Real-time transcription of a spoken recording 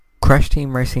Crash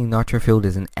Team Racing Nitro Fueled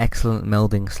is an excellent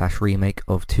melding / remake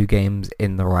of two games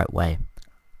in the right way.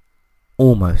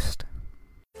 Almost.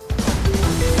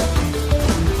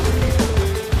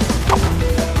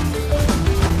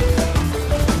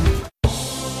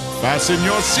 Fasten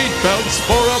your seatbelts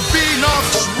for a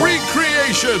Beenox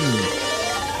recreation!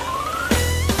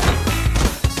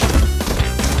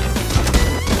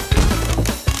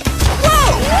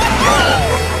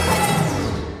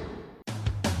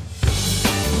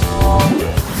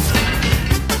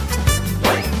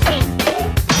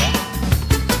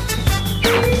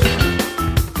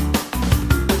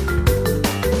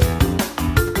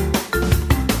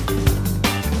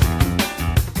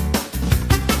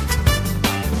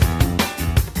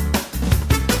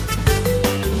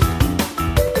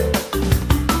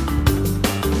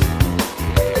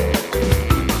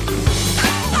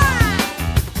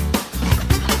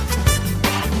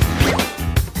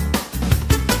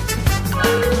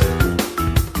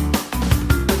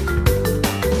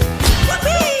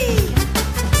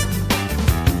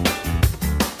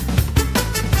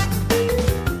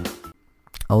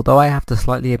 Although I have to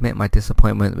slightly admit my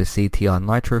disappointment with CTR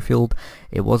Nitro Fueled,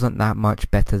 it wasn't that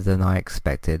much better than I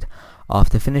expected.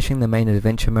 After finishing the main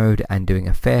adventure mode and doing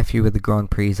a fair few of the Grand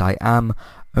Prix, I am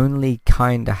only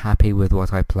kinda happy with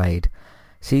what I played.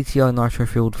 CTR Nitro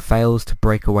Fueled fails to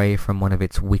break away from one of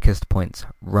its weakest points,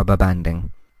 rubber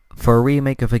banding. For a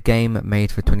remake of a game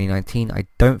made for 2019, I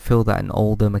don't feel that an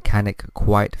older mechanic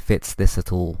quite fits this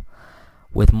at all,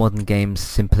 with modern games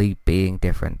simply being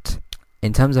different.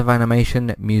 In terms of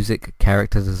animation, music,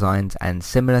 character designs and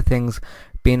similar things,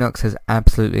 Beenox has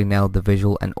absolutely nailed the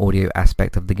visual and audio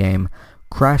aspect of the game.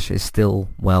 Crash is still,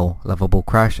 well, lovable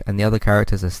Crash, and the other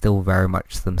characters are still very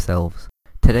much themselves.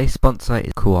 Today's sponsor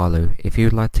is Kualu. If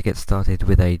you'd like to get started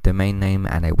with a domain name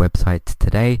and a website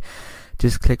today,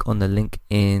 just click on the link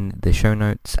in the show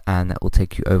notes and that will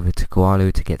take you over to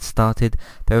Kualu to get started.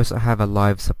 They also have a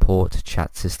live support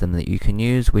chat system that you can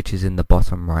use, which is in the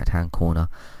bottom right hand corner.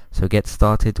 So get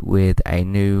started with a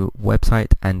new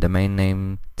website and domain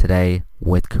name today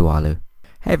with Kualu.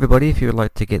 Hey everybody, if you would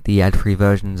like to get the ad-free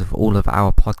versions of all of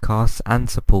our podcasts and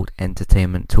support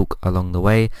Entertainment Talk along the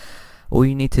way, all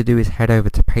you need to do is head over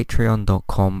to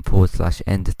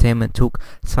patreon.com/entertainment talk.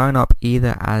 Sign up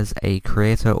either as a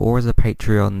creator or as a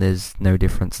Patreon, there's no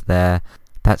difference there.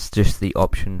 That's just the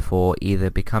option for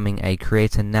either becoming a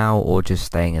creator now or just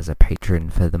staying as a patron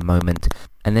for the moment.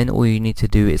 And then all you need to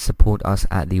do is support us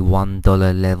at the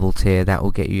 $1 level tier. That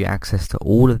will get you access to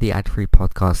all of the ad-free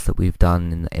podcasts that we've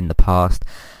done in the past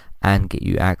and get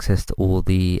you access to all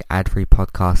the ad-free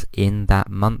podcasts in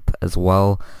that month as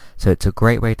well. So it's a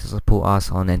great way to support us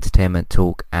on Entertainment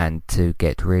Talk and to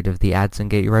get rid of the ads and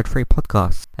get your ad-free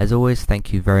podcasts. As always,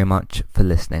 thank you very much for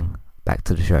listening. Back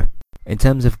to the show. In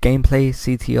terms of gameplay,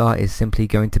 CTR is simply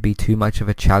going to be too much of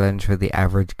a challenge for the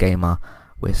average gamer.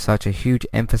 With such a huge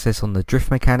emphasis on the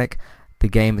drift mechanic, the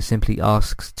game simply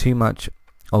asks too much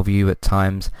of you at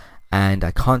times, and I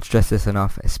can't stress this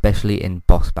enough, especially in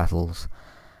boss battles.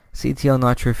 CTR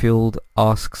Nitro Fueled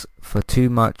asks for too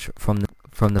much from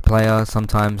the player,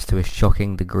 sometimes to a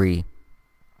shocking degree.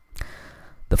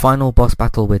 The final boss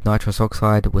battle with Nitrous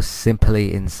Oxide was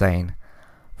simply insane.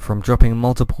 From dropping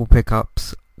multiple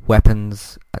pickups,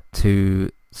 weapons,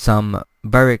 to some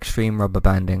very extreme rubber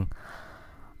banding.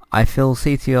 I feel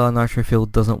CTR Nitro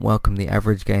Fueled doesn't welcome the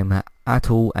average gamer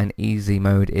at all, and easy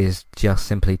mode is just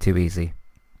simply too easy.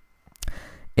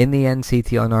 In the end,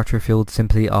 CTR Nitro Fueled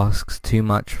simply asks too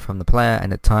much from the player,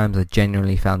 and at times I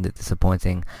genuinely found it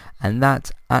disappointing, and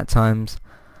that, at times,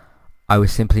 I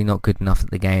was simply not good enough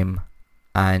at the game,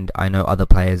 and I know other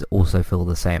players also feel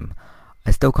the same.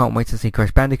 I still can't wait to see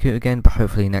Crash Bandicoot again, but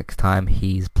hopefully next time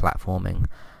he's platforming.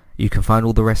 You can find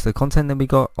all the rest of the content that we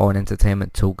got on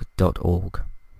entertainmenttalk.org.